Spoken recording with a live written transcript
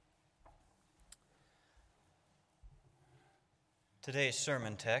Today's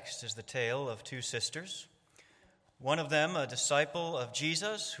sermon text is the tale of two sisters. One of them, a disciple of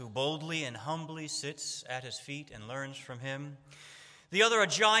Jesus, who boldly and humbly sits at his feet and learns from him. The other, a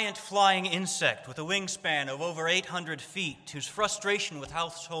giant flying insect with a wingspan of over 800 feet, whose frustration with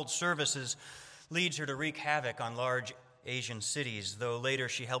household services leads her to wreak havoc on large Asian cities, though later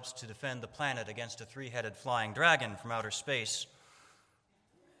she helps to defend the planet against a three-headed flying dragon from outer space.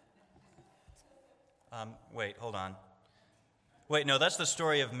 Hold on. No, that's the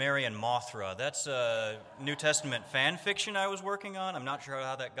story of Mary and Mothra. That's a New Testament fan fiction I was working on. I'm not sure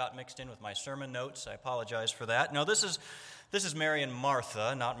how that got mixed in with my sermon notes. I apologize for that. No, this is Mary and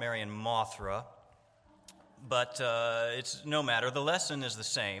Martha, not Mary and Mothra. But it's no matter. The lesson is the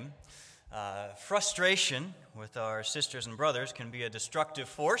same. Frustration with our sisters and brothers can be a destructive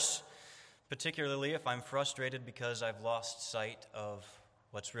force, particularly if I'm frustrated because I've lost sight of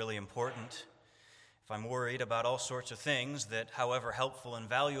what's really important. If I'm worried about all sorts of things that, however helpful and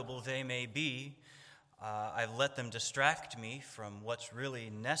valuable they may be, I've let them distract me from what's really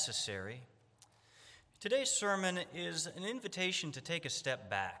necessary. Today's sermon is an invitation to take a step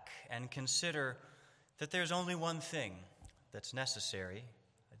back and consider that there's only one thing that's necessary.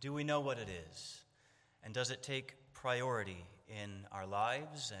 Do we know what it is? And does it take priority in our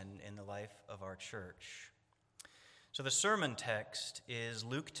lives and in the life of our church? So the sermon text is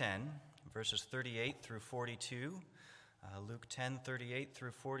Luke 10, verses 38 through 42. Luke 10, 38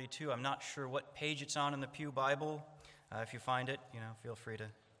 through 42. I'm not sure what page it's on in the Pew Bible. If you find it, feel free to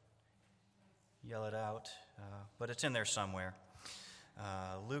yell it out. But it's in there somewhere.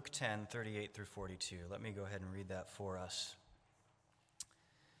 Luke 10, 38 through 42. Let me go ahead and read that for us.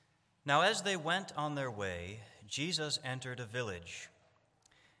 Now as they went on their way, Jesus entered a village,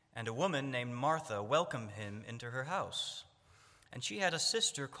 and a woman named Martha welcomed him into her house. And she had a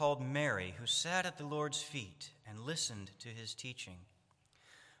sister called Mary, who sat at the Lord's feet and listened to his teaching.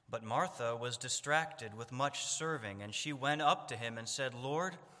 But Martha was distracted with much serving, and she went up to him and said,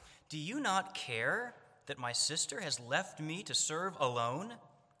 "Lord, do you not care that my sister has left me to serve alone?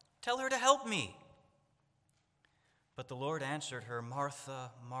 Tell her to help me." But the Lord answered her,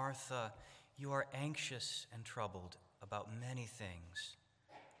 "Martha, Martha, you are anxious and troubled about many things.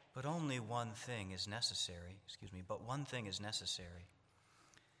 But one thing is necessary.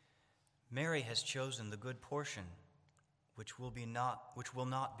 Mary has chosen the good portion, which will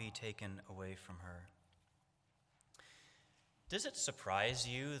not be taken away from her." Does it surprise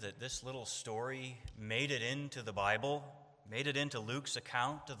you that this little story made it into the Bible, made it into Luke's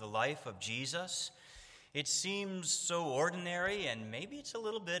account of the life of Jesus? It seems so ordinary, and maybe it's a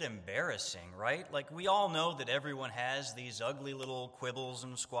little bit embarrassing, right? Like, we all know that everyone has these ugly little quibbles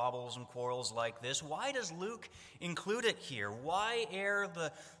and squabbles and quarrels like this. Why does Luke include it here? Why air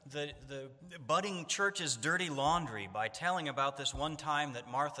the budding church's dirty laundry by telling about this one time that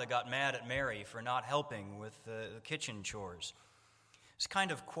Martha got mad at Mary for not helping with the kitchen chores? This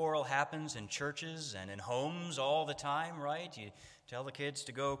kind of quarrel happens in churches and in homes all the time, right? You tell the kids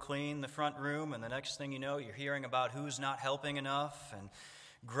to go clean the front room, and the next thing you know, you're hearing about who's not helping enough. And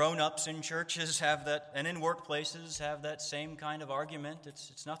grown-ups in churches have that, and in workplaces have that same kind of argument.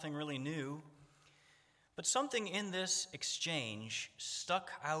 It's nothing really new. But something in this exchange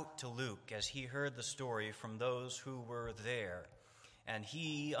stuck out to Luke as he heard the story from those who were there. And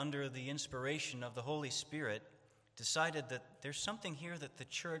he, under the inspiration of the Holy Spirit, decided that there's something here that the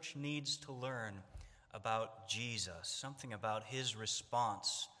church needs to learn about Jesus, something about his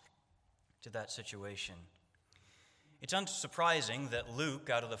response to that situation. It's unsurprising that Luke,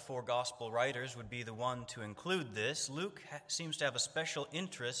 out of the four gospel writers, would be the one to include this. Luke seems to have a special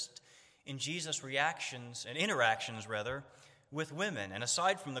interest in Jesus' interactions with women. And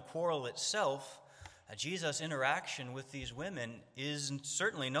aside from the quarrel itself, Jesus' interaction with these women is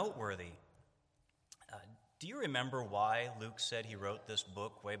certainly noteworthy. Do you remember why Luke said he wrote this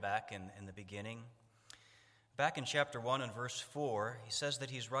book way back in the beginning? Back in chapter 1 and verse 4, he says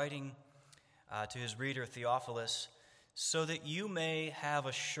that he's writing to his reader Theophilus, "so that you may have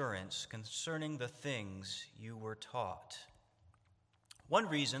assurance concerning the things you were taught." One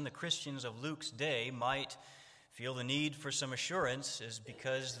reason the Christians of Luke's day might feel the need for some assurance is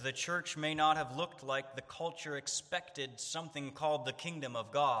because the church may not have looked like the culture expected something called the kingdom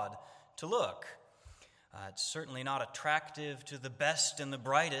of God to look. It's certainly not attractive to the best and the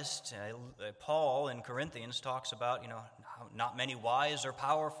brightest. Paul in Corinthians talks about, how not many wise or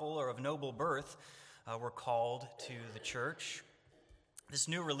powerful or of noble birth were called to the church. This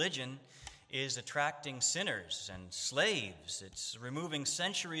new religion is attracting sinners and slaves. It's removing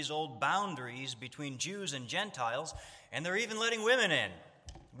centuries-old boundaries between Jews and Gentiles, and they're even letting women in.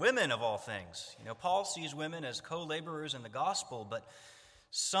 Women, of all things. Paul sees women as co-laborers in the gospel, but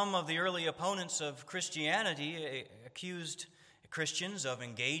some of the early opponents of Christianity accused Christians of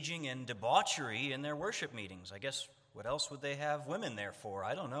engaging in debauchery in their worship meetings. I guess what else would they have women there for?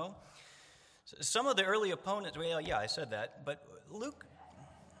 I don't know. Some of the early opponents, well, yeah, I said that, but Luke,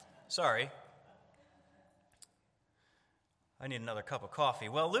 sorry. I need another cup of coffee.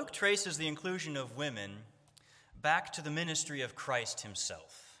 Well, Luke traces the inclusion of women back to the ministry of Christ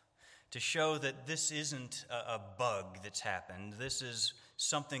himself to show that this isn't a bug that's happened. This is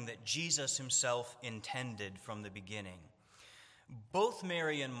something that Jesus himself intended from the beginning. Both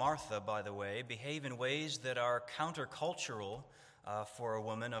Mary and Martha, by the way, behave in ways that are countercultural for a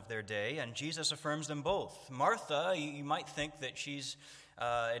woman of their day, and Jesus affirms them both. Martha, you might think that she's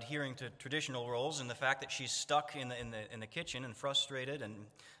adhering to traditional roles, and the fact that she's stuck in the kitchen and frustrated and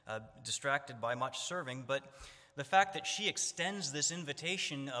distracted by much serving, but the fact that she extends this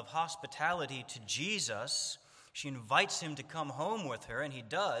invitation of hospitality to Jesus, she invites him to come home with her, and he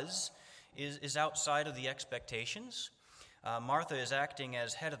does, is outside of the expectations. Martha is acting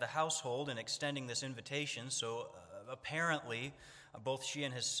as head of the household and extending this invitation, so apparently both she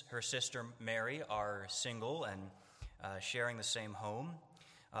and her sister Mary are single and sharing the same home.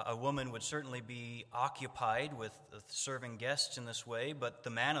 A woman would certainly be occupied with serving guests in this way, but the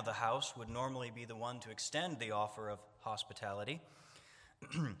man of the house would normally be the one to extend the offer of hospitality.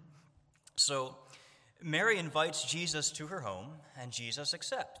 So Mary invites Jesus to her home, and Jesus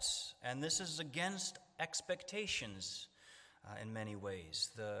accepts. And this is against expectations in many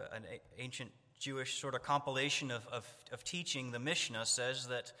ways. An ancient Jewish sort of compilation of teaching, the Mishnah, says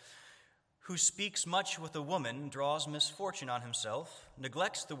that who speaks much with a woman draws misfortune on himself,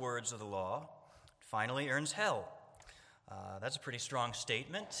 neglects the words of the law, finally earns hell. That's a pretty strong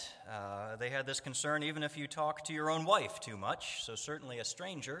statement. They had this concern even if you talk to your own wife too much, so certainly a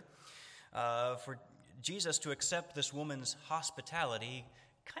stranger. For Jesus to accept this woman's hospitality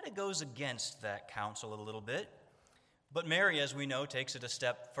kind of goes against that counsel a little bit. But Mary, as we know, takes it a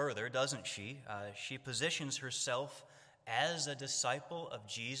step further, doesn't she? She positions herself as a disciple of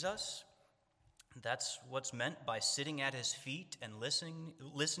Jesus. That's what's meant by sitting at his feet and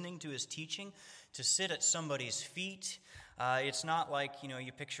listening to his teaching. To sit at somebody's feet, it's not like,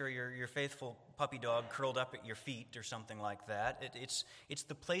 you picture your faithful puppy dog curled up at your feet or something like that. It's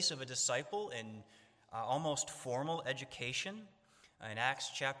the place of a disciple in almost formal education. In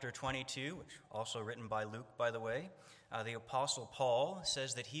Acts chapter 22, which also written by Luke, by the way, the Apostle Paul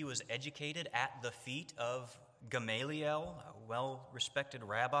says that he was educated at the feet of Gamaliel, a well-respected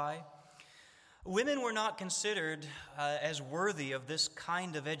rabbi. Women were not considered as worthy of this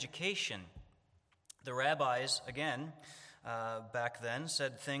kind of education. The rabbis, again, back then,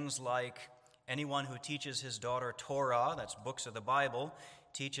 said things like, anyone who teaches his daughter Torah, that's books of the Bible,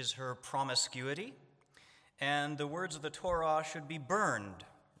 teaches her promiscuity, and the words of the Torah should be burned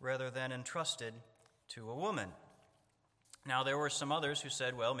rather than entrusted to a woman. Now, there were some others who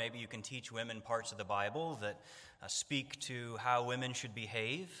said, well, maybe you can teach women parts of the Bible that speak to how women should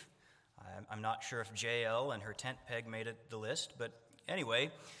behave. I'm not sure if Jael and her tent peg made the list, but anyway,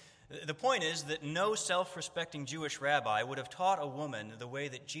 the point is that no self-respecting Jewish rabbi would have taught a woman the way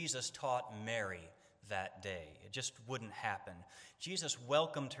that Jesus taught Mary that day. It just wouldn't happen. Jesus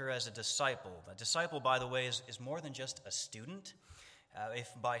welcomed her as a disciple. A disciple, by the way, is more than just a student. If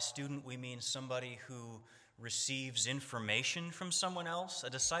by student we mean somebody who receives information from someone else, a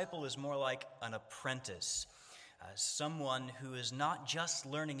disciple is more like an apprentice. Someone who is not just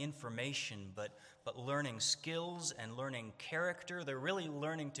learning information, but learning skills and learning character. They're really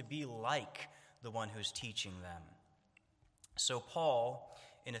learning to be like the one who's teaching them. So Paul,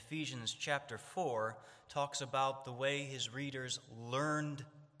 in Ephesians chapter 4, talks about the way his readers learned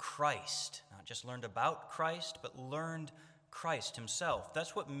Christ. Not just learned about Christ, but learned Christ himself.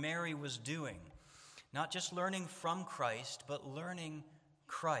 That's what Mary was doing. Not just learning from Christ, but learning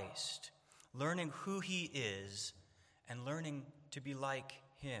Christ. Learning who he is and learning to be like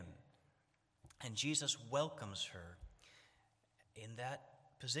him. And Jesus welcomes her in that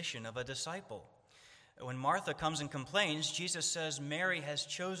position of a disciple. When Martha comes and complains, Jesus says Mary has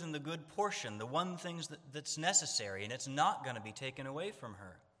chosen the good portion, the one thing that's necessary, and it's not going to be taken away from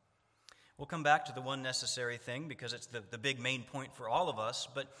her. We'll come back to the one necessary thing because it's the big main point for all of us,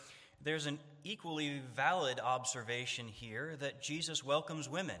 but there's an equally valid observation here that Jesus welcomes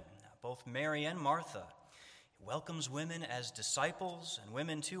women, both Mary and Martha. He welcomes women as disciples, and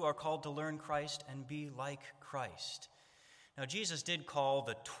women too are called to learn Christ and be like Christ. Now, Jesus did call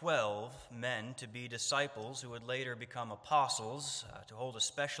the 12 men to be disciples who would later become apostles, to hold a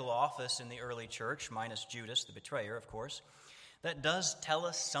special office in the early church, minus Judas, the betrayer, of course. That does tell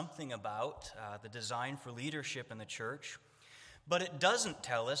us something about the design for leadership in the church, but it doesn't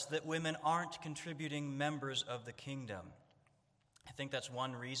tell us that women aren't contributing members of the kingdom. I think that's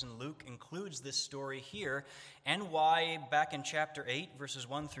one reason Luke includes this story here, and why back in chapter 8, verses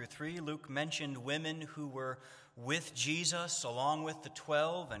 1 through 3, Luke mentioned women who were with Jesus along with the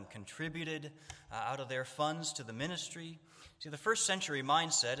 12 and contributed out of their funds to the ministry. See, the first century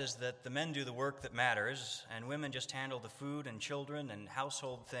mindset is that the men do the work that matters, and women just handle the food and children and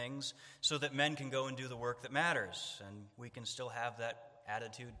household things so that men can go and do the work that matters. And we can still have that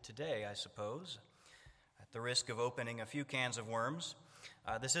attitude today, I suppose, at the risk of opening a few cans of worms.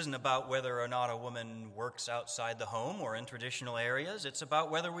 This isn't about whether or not a woman works outside the home or in traditional areas. It's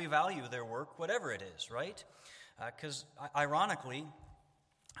about whether we value their work, whatever it is, right? Because ironically,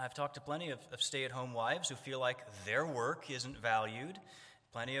 I've talked to plenty of stay-at-home wives who feel like their work isn't valued,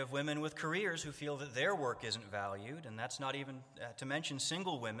 plenty of women with careers who feel that their work isn't valued, and that's not even to mention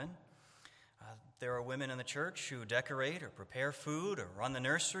single women. There are women in the church who decorate or prepare food or run the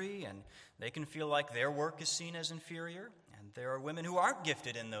nursery, and they can feel like their work is seen as inferior. And there are women who aren't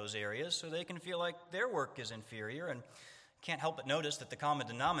gifted in those areas, so they can feel like their work is inferior, and can't help but notice that the common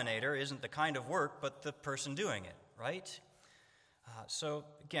denominator isn't the kind of work, but the person doing it, right? So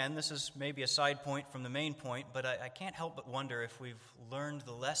again, this is maybe a side point from the main point, but I can't help but wonder if we've learned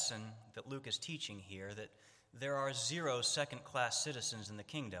the lesson that Luke is teaching here, that there are 0 second-class citizens in the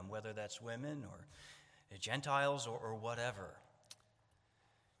kingdom, whether that's women or Gentiles or whatever.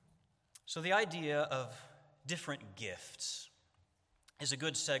 So the idea of different gifts is a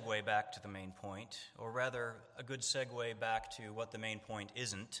good segue back to the main point, or rather a good segue back to what the main point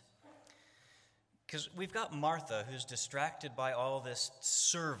isn't. Because we've got Martha, who's distracted by all this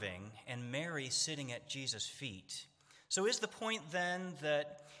serving, and Mary sitting at Jesus' feet. So is the point then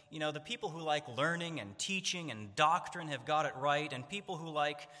that, the people who like learning and teaching and doctrine have got it right, and people who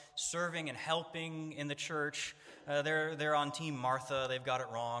like serving and helping in the church, they're on Team Martha, they've got it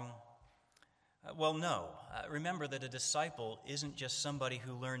wrong? Well, no. Remember that a disciple isn't just somebody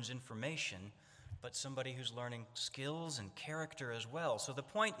who learns information, but somebody who's learning skills and character as well. So the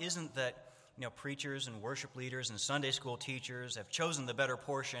point isn't that preachers and worship leaders and Sunday school teachers have chosen the better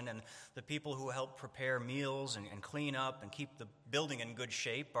portion, and the people who help prepare meals and clean up and keep the building in good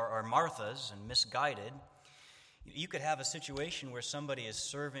shape are Marthas and misguided. You could have a situation where somebody is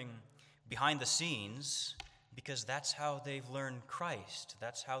serving behind the scenes because that's how they've learned Christ.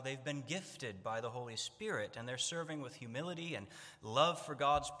 That's how they've been gifted by the Holy Spirit, and they're serving with humility and love for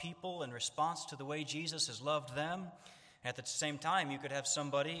God's people in response to the way Jesus has loved them. At the same time, you could have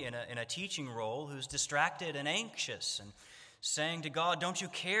somebody in a teaching role who's distracted and anxious and saying to God, don't you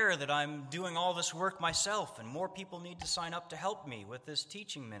care that I'm doing all this work myself and more people need to sign up to help me with this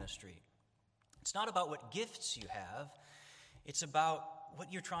teaching ministry? It's not about what gifts you have. It's about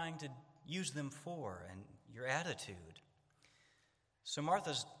what you're trying to use them for and your attitude. So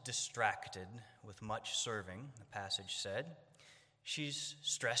Martha's distracted with much serving, the passage said. She's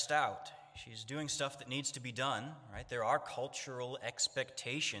stressed out. She's doing stuff that needs to be done, right? There are cultural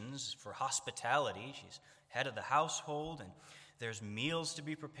expectations for hospitality. She's head of the household, and there's meals to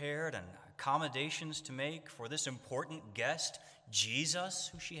be prepared and accommodations to make for this important guest, Jesus,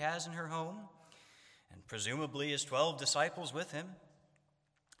 who she has in her home, and presumably his 12 disciples with him.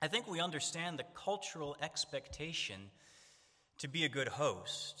 I think we understand the cultural expectation to be a good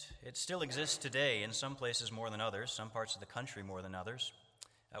host. It still exists today in some places more than others, some parts of the country more than others.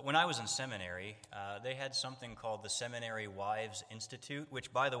 When I was in seminary, they had something called the Seminary Wives Institute,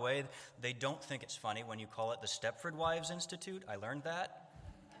 which, by the way, they don't think it's funny when you call it the Stepford Wives Institute. I learned that.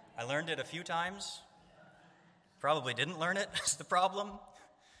 I learned it a few times. Probably didn't learn it. That's the problem.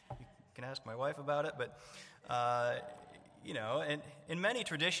 You can ask my wife about it. But, in many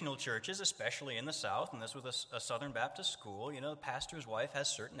traditional churches, especially in the South, and this was a Southern Baptist school, the pastor's wife has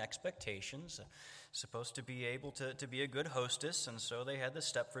certain expectations, supposed to be able to be a good hostess, and so they had the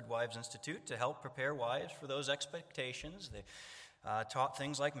Stepford Wives Institute to help prepare wives for those expectations. They taught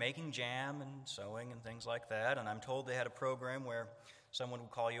things like making jam and sewing and things like that, and I'm told they had a program where someone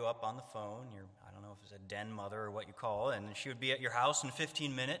would call you up on the phone, I don't know if it's a den mother or what you call it, and she would be at your house in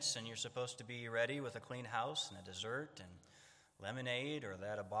 15 minutes, and you're supposed to be ready with a clean house and a dessert and lemonade or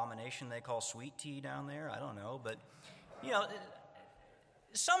that abomination they call sweet tea down there. I don't know, but,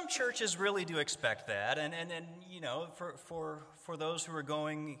 some churches really do expect that, and for those who are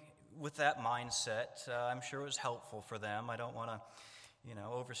going with that mindset, I'm sure it was helpful for them. I don't want to,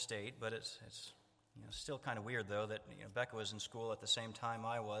 overstate, but it's still kind of weird, though, that Becca was in school at the same time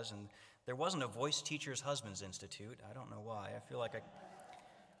I was, and there wasn't a Voice Teachers Husbands Institute. I don't know why. I feel like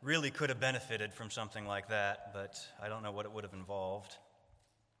really could have benefited from something like that, but I don't know what it would have involved.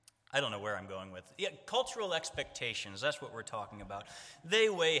 I don't know where I'm going with. Yeah, cultural expectations, that's what we're talking about. They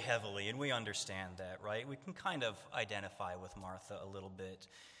weigh heavily, and we understand that, right? We can kind of identify with Martha a little bit.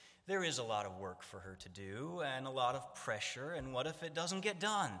 There is a lot of work for her to do and a lot of pressure, and what if it doesn't get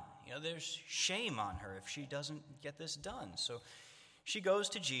done? There's shame on her if she doesn't get this done. So she goes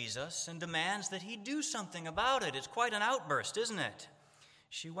to Jesus and demands that he do something about it. It's quite an outburst, isn't it?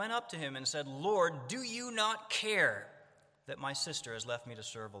 She went up to him and said, "Lord, do you not care that my sister has left me to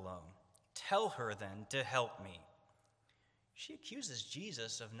serve alone? Tell her then to help me." She accuses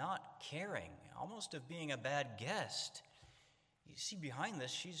Jesus of not caring, almost of being a bad guest. You see, behind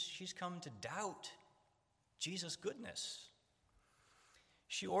this, she's come to doubt Jesus' goodness.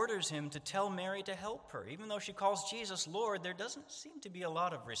 She orders him to tell Mary to help her. Even though she calls Jesus Lord, there doesn't seem to be a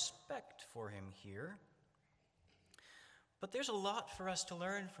lot of respect for him here. But there's a lot for us to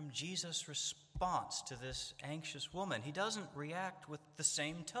learn from Jesus' response to this anxious woman. He doesn't react with the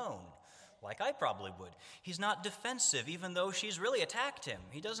same tone, like I probably would. He's not defensive, even though she's really attacked him.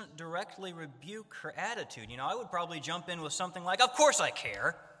 He doesn't directly rebuke her attitude. I would probably jump in with something like, "Of course I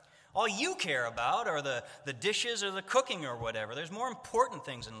care. All you care about are the dishes or the cooking or whatever. There's more important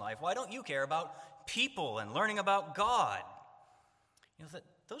things in life. Why don't you care about people and learning about God?"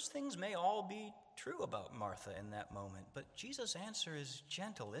 Those things may all be true about Martha in that moment, but Jesus' answer is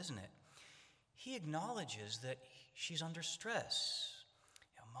gentle, isn't it? He acknowledges that she's under stress.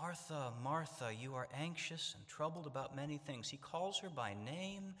 "Martha, Martha, you are anxious and troubled about many things." He calls her by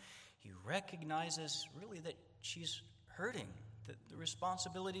name. He recognizes really that she's hurting, that the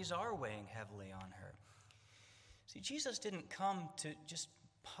responsibilities are weighing heavily on her. See, Jesus didn't come to just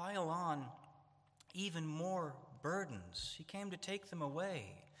pile on even more burdens. He came to take them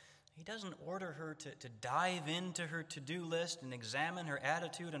away. He doesn't order her to dive into her to-do list and examine her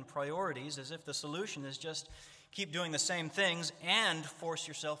attitude and priorities as if the solution is just keep doing the same things and force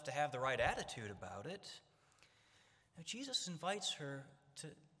yourself to have the right attitude about it. Now, Jesus invites her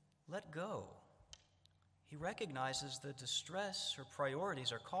to let go. He recognizes the distress her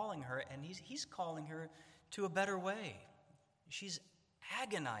priorities are calling her, and he's calling her to a better way. She's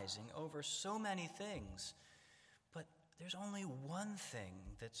agonizing over so many things, but there's only one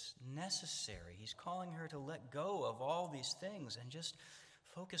thing that's necessary. He's calling her to let go of all these things and just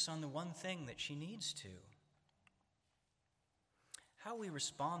focus on the one thing that she needs to. How we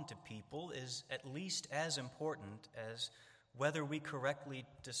respond to people is at least as important as whether we correctly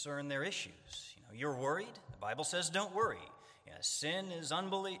discern their issues. You're worried? The Bible says don't worry. Sin is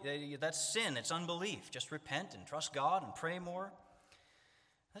unbelief. That's sin. It's unbelief. Just repent and trust God and pray more.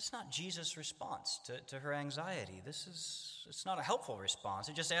 That's not Jesus' response to her anxiety. It's not a helpful response.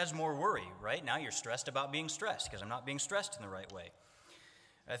 It just adds more worry, right? Now you're stressed about being stressed because I'm not being stressed in the right way.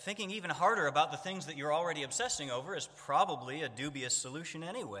 Thinking even harder about the things that you're already obsessing over is probably a dubious solution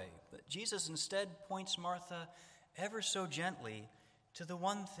anyway. But Jesus instead points Martha ever so gently to the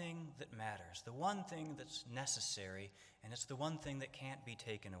one thing that matters, the one thing that's necessary, and it's the one thing that can't be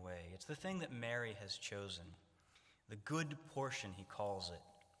taken away. It's the thing that Mary has chosen, the good portion, he calls it.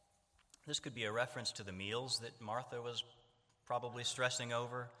 This could be a reference to the meals that Martha was probably stressing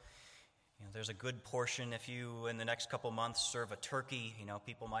over. There's a good portion if you, in the next couple months, serve a turkey.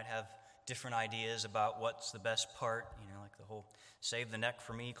 People might have different ideas about what's the best part, like the whole save the neck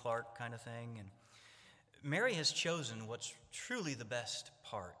for me, Clark kind of thing. And Mary has chosen what's truly the best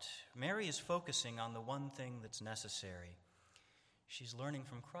part. Mary is focusing on the one thing that's necessary. She's learning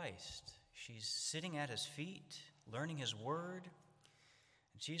from Christ. She's sitting at his feet, learning his word.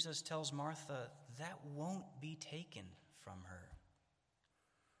 Jesus tells Martha that won't be taken from her.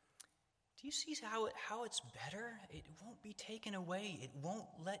 Do you see how it's better? It won't be taken away. It won't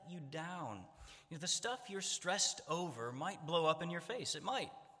let you down. The stuff you're stressed over might blow up in your face. It might.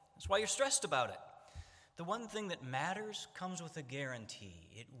 That's why you're stressed about it. The one thing that matters comes with a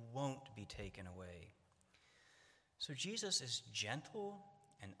guarantee. It won't be taken away. So Jesus is gentle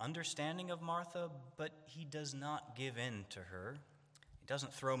and understanding of Martha, but he does not give in to her. He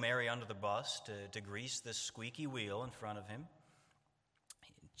doesn't throw Mary under the bus to grease this squeaky wheel in front of him.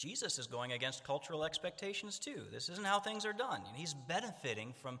 Jesus is going against cultural expectations too. This isn't how things are done. He's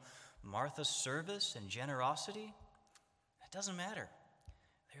benefiting from Martha's service and generosity. That doesn't matter.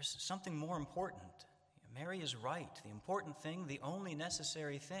 There's something more important. Mary is right. The important thing, the only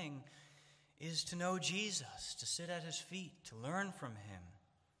necessary thing, is to know Jesus, to sit at his feet, to learn from him,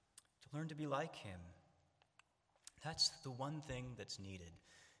 to learn to be like him. That's the one thing that's needed,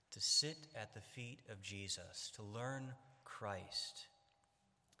 to sit at the feet of Jesus, to learn Christ.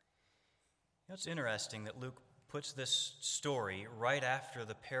 It's interesting that Luke puts this story right after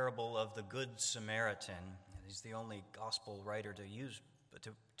the parable of the Good Samaritan. He's the only gospel writer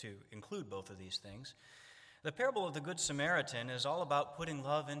to include both of these things. The parable of the Good Samaritan is all about putting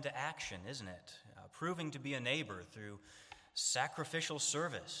love into action, isn't it? Proving to be a neighbor through sacrificial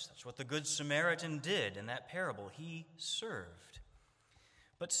service. That's what the Good Samaritan did in that parable. He served.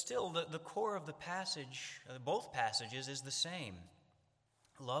 But still, the core of the passage, both passages, is the same.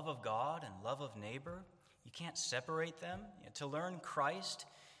 Love of God and love of neighbor. You can't separate them. To learn Christ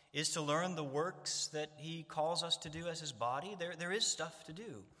is to learn the works that he calls us to do as his body. There is stuff to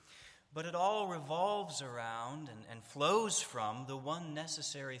do. But it all revolves around and flows from the one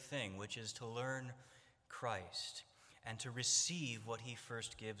necessary thing, which is to learn Christ and to receive what he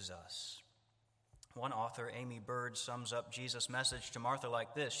first gives us. One author, Amy Bird, sums up Jesus' message to Martha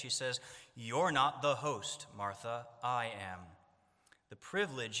like this. She says, "You're not the host, Martha, I am. The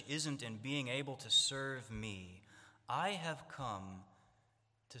privilege isn't in being able to serve me. I have come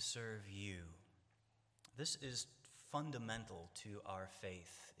to serve you." This is fundamental to our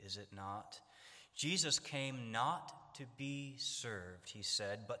faith, is it not? Jesus came not to be served, he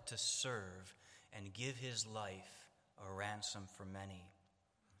said, but to serve and give his life a ransom for many.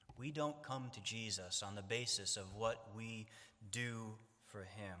 We don't come to Jesus on the basis of what we do for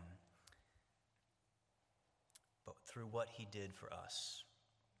him, but through what he did for us,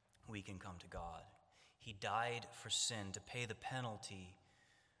 we can come to God. He died for sin to pay the penalty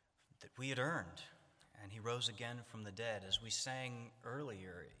that we had earned, and he rose again from the dead. As we sang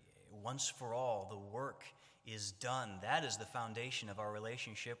earlier, once for all, the work is done. That is the foundation of our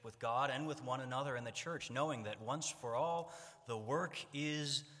relationship with God and with one another in the church, knowing that once for all, the work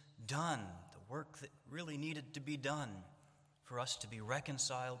is done. The work that really needed to be done for us to be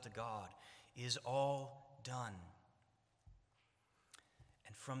reconciled to God is all done.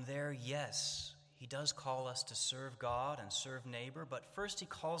 And from there, yes, he does call us to serve God and serve neighbor, but first he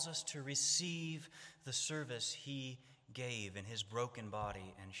calls us to receive the service he gave in his broken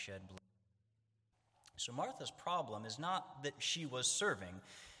body and shed blood. So Martha's problem is not that she was serving,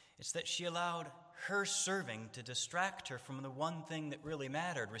 it's that she allowed her serving to distract her from the one thing that really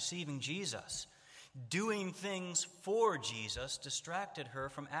mattered, receiving Jesus. Doing things for Jesus distracted her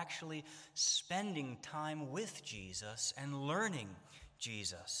from actually spending time with Jesus and learning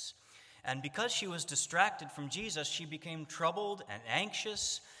Jesus. And because she was distracted from Jesus, she became troubled and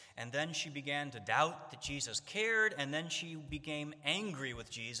anxious, and then she began to doubt that Jesus cared, and then she became angry with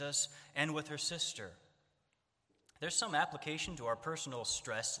Jesus and with her sister. There's some application to our personal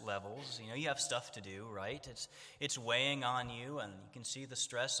stress levels. You have stuff to do, right? It's weighing on you, and you can see the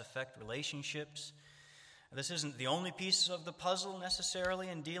stress affect relationships. This isn't the only piece of the puzzle necessarily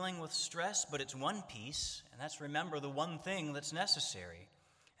in dealing with stress, but it's one piece, and that's remember the one thing that's necessary.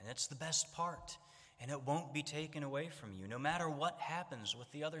 And it's the best part, and it won't be taken away from you, no matter what happens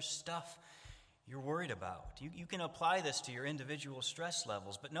with the other stuff you're worried about. You can apply this to your individual stress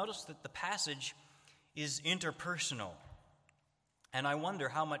levels, but notice that the passage is interpersonal. And I wonder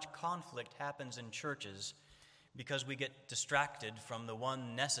how much conflict happens in churches because we get distracted from the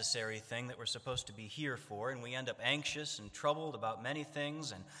one necessary thing that we're supposed to be here for, and we end up anxious and troubled about many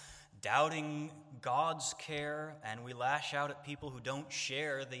things and doubting God's care, and we lash out at people who don't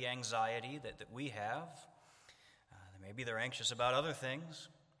share the anxiety that we have. Maybe they're anxious about other things.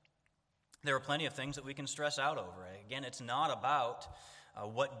 There are plenty of things that we can stress out over. Again, it's not about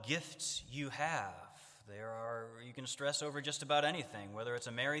what gifts you have. You can stress over just about anything, whether it's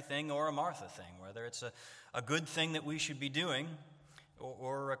a Mary thing or a Martha thing, whether it's a good thing that we should be doing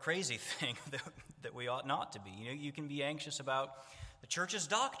or a crazy thing that we ought not to be. You can be anxious about the church's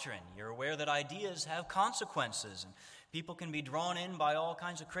doctrine. You're aware that ideas have consequences, and people can be drawn in by all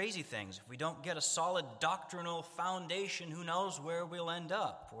kinds of crazy things. If we don't get a solid doctrinal foundation, who knows where we'll end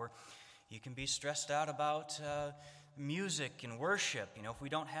up? Or you can be stressed out about music and worship. If we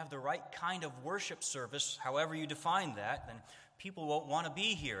don't have the right kind of worship service, however you define that, then people won't want to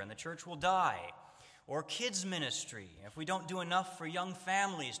be here and the church will die. Or kids ministry. If we don't do enough for young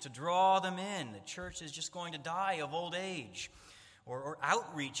families to draw them in, the church is just going to die of old age. Or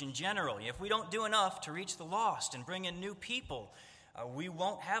outreach in general. If we don't do enough to reach the lost and bring in new people, we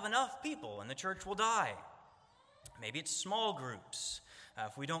won't have enough people and the church will die. Maybe it's small groups.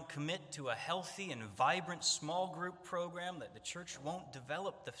 If we don't commit to a healthy and vibrant small group program, that the church won't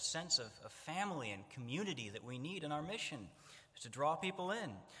develop the sense of family and community that we need in our mission to draw people in,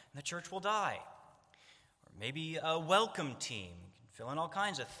 and the church will die. Or maybe a welcome team. Fill in all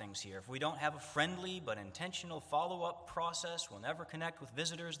kinds of things here. If we don't have a friendly but intentional follow-up process, we'll never connect with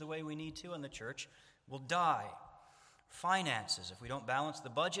visitors the way we need to, and the church will die. Finances. If we don't balance the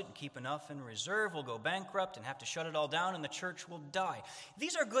budget and keep enough in reserve, we'll go bankrupt and have to shut it all down and the church will die.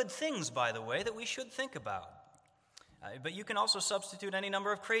 These are good things, by the way, that we should think about. But you can also substitute any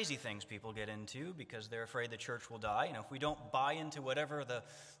number of crazy things people get into because they're afraid the church will die. If we don't buy into whatever the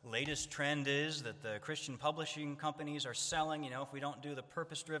latest trend is that the Christian publishing companies are selling, if we don't do the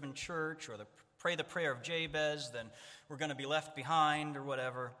purpose-driven church or pray the prayer of Jabez, then we're going to be left behind or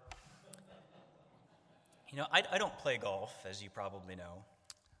whatever. I don't play golf, as you probably know,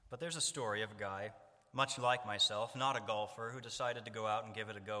 but there's a story of a guy, much like myself, not a golfer, who decided to go out and give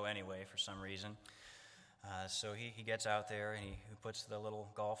it a go anyway for some reason. So he gets out there and he puts the little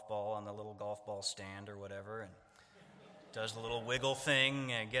golf ball on the little golf ball stand or whatever and does the little wiggle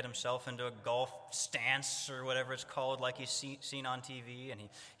thing and get himself into a golf stance or whatever it's called, like he's seen on TV. And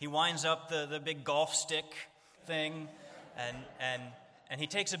he winds up the big golf stick thing and he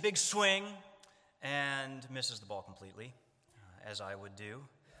takes a big swing and misses the ball completely, as I would do.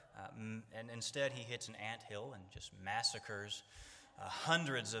 And instead he hits an anthill and just massacres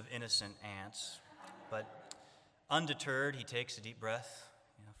hundreds of innocent ants. But undeterred, he takes a deep breath,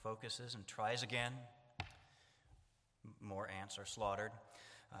 focuses and tries again. More ants are slaughtered.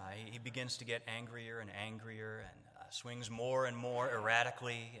 He begins to get angrier and angrier and swings more and more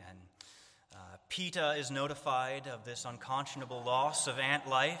erratically. And PETA is notified of this unconscionable loss of ant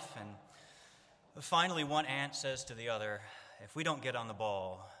life. And finally, one ant says to the other, "If we don't get on the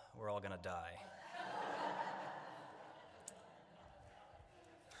ball, we're all going to die."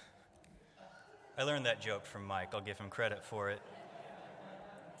 I learned that joke from Mike. I'll give him credit for it.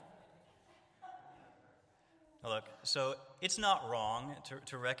 Look, so it's not wrong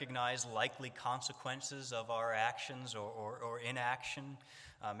to recognize likely consequences of our actions or inaction.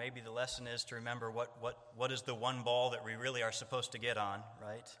 Maybe the lesson is to remember what is the one ball that we really are supposed to get on,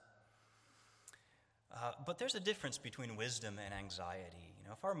 right? But there's a difference between wisdom and anxiety.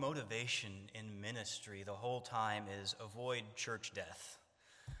 If our motivation in ministry the whole time is avoid church death,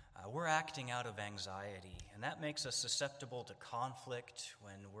 we're acting out of anxiety, and that makes us susceptible to conflict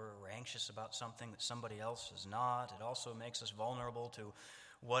when we're anxious about something that somebody else is not. It also makes us vulnerable to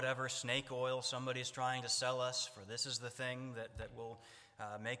whatever snake oil somebody's trying to sell us, for this is the thing that will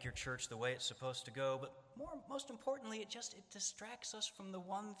make your church the way it's supposed to go. But most importantly, it distracts us from the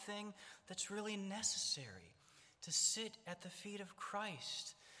one thing that's really necessary: to sit at the feet of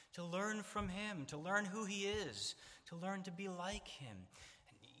Christ, to learn from him, to learn who he is, to learn to be like him.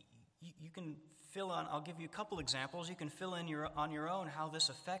 You can fill in, I'll give you a couple examples. You can fill in on your own how this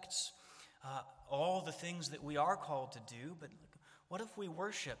affects all the things that we are called to do. But what if we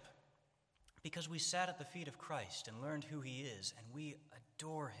worship because we sat at the feet of Christ and learned who he is, and we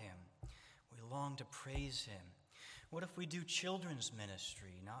adore him? We long to praise him. What if we do children's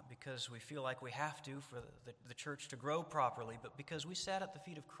ministry, not because we feel like we have to for the church to grow properly, but because we sat at the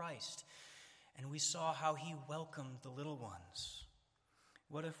feet of Christ and we saw how he welcomed the little ones?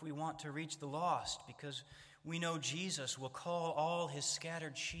 What if we want to reach the lost because we know Jesus will call all his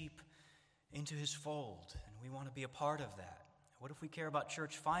scattered sheep into his fold, and we want to be a part of that? What if we care about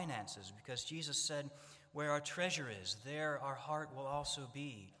church finances because Jesus said, "Where our treasure is, there our heart will also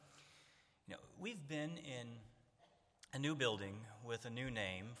be"? We've been in a new building with a new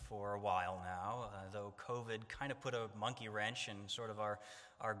name for a while now, though COVID kind of put a monkey wrench in sort of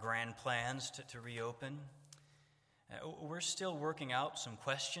our grand plans to reopen. We're still working out some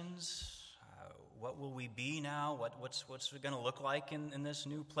questions. What will we be now? What's it going to look like in this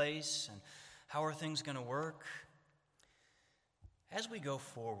new place? And how are things going to work? As we go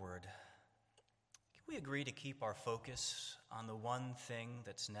forward, can we agree to keep our focus on the one thing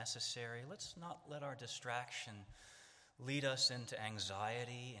that's necessary? Let's not let our distraction lead us into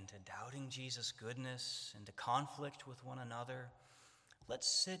anxiety, into doubting Jesus' goodness, into conflict with one another.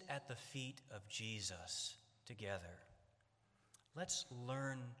 Let's sit at the feet of Jesus together. Let's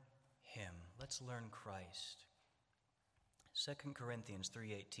learn him. Let's learn Christ. 2 Corinthians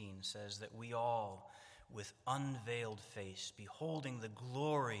 3:18 says that we all, with unveiled face, beholding the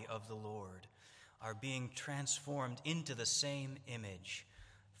glory of the Lord, are being transformed into the same image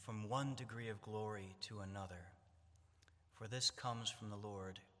from one degree of glory to another. For this comes from the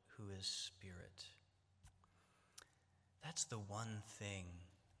Lord, who is Spirit. That's the one thing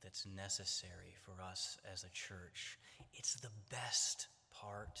that's necessary for us as a church. It's the best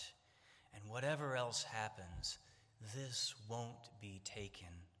part. And whatever else happens, this won't be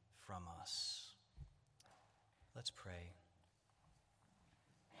taken from us. Let's pray.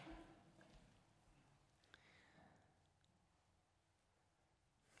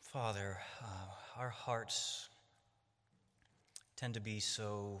 Father, our hearts tend to be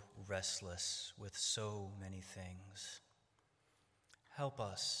so restless with so many things. Help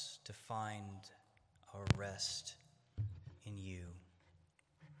us to find our rest in you.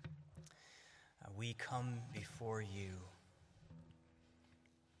 We come before you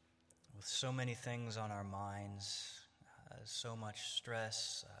with so many things on our minds, so much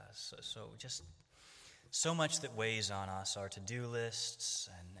stress, so much that weighs on us, our to-do lists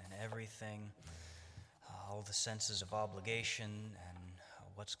and everything, all the senses of obligation and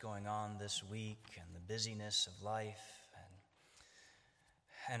what's going on this week and the busyness of life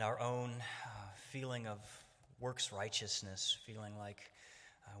and our own feeling of works righteousness, feeling like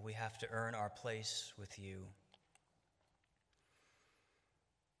we have to earn our place with you.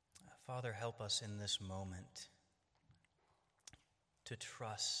 Father, help us in this moment to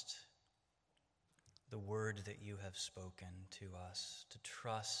trust the word that you have spoken to us, to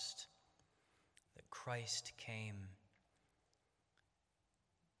trust that Christ came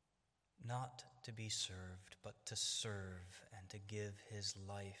not to be served, but to serve and to give his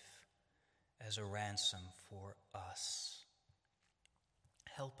life as a ransom for us.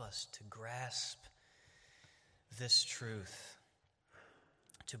 Help us to grasp this truth,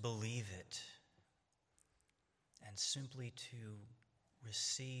 to believe it, and simply to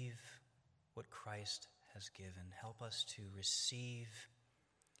receive what Christ has given. Help us to receive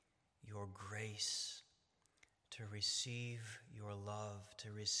your grace, to receive your love,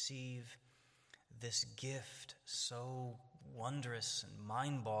 to receive this gift so wondrous and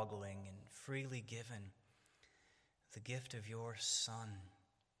mind-boggling and freely given, the gift of your Son,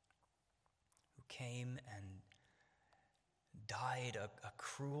 who came and died a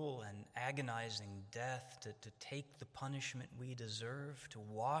cruel and agonizing death to take the punishment we deserve, to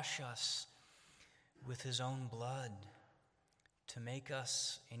wash us with his own blood, to make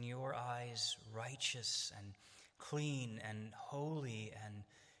us, in your eyes, righteous and clean and holy and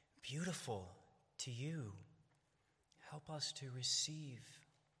beautiful to you. Help us to receive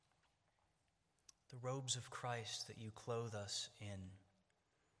the robes of Christ that you clothe us in,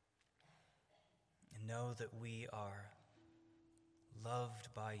 and know that we are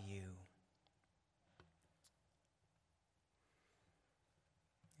loved by you.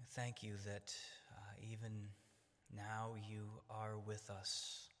 Thank you that even now you are with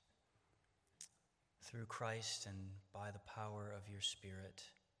us through Christ and by the power of your Spirit.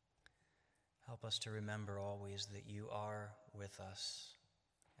 Help us to remember always that you are with us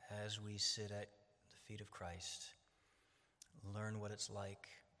as we sit at the feet of Christ. Learn what it's like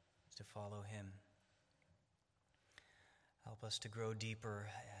to follow him. Help us to grow deeper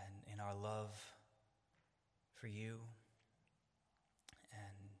in our love for you.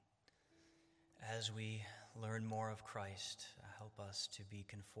 And as we learn more of Christ, help us to be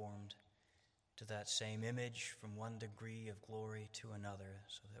conformed to that same image from one degree of glory to another,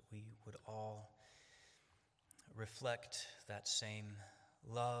 so that we would all reflect that same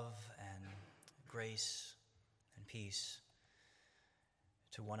love and grace and peace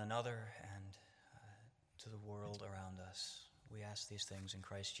to one another and to the world around us. We ask these things in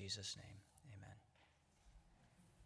Christ Jesus' name.